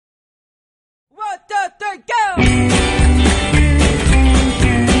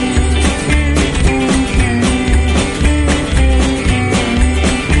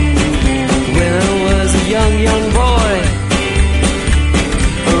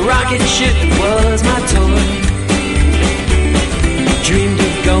rocket ship was my toy. Dreamed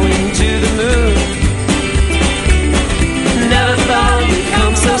of going to the moon. Never thought we'd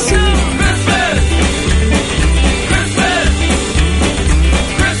come so soon. Christmas! Christmas!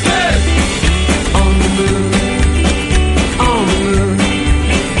 Christmas! On the moon, on the moon.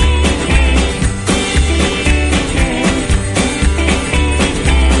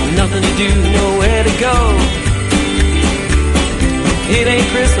 Nothing to do, nowhere to go. It ain't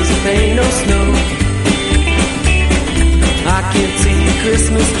Christmas if ain't no snow. I can't see a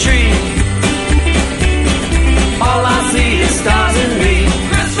Christmas tree. All I see is stars and me.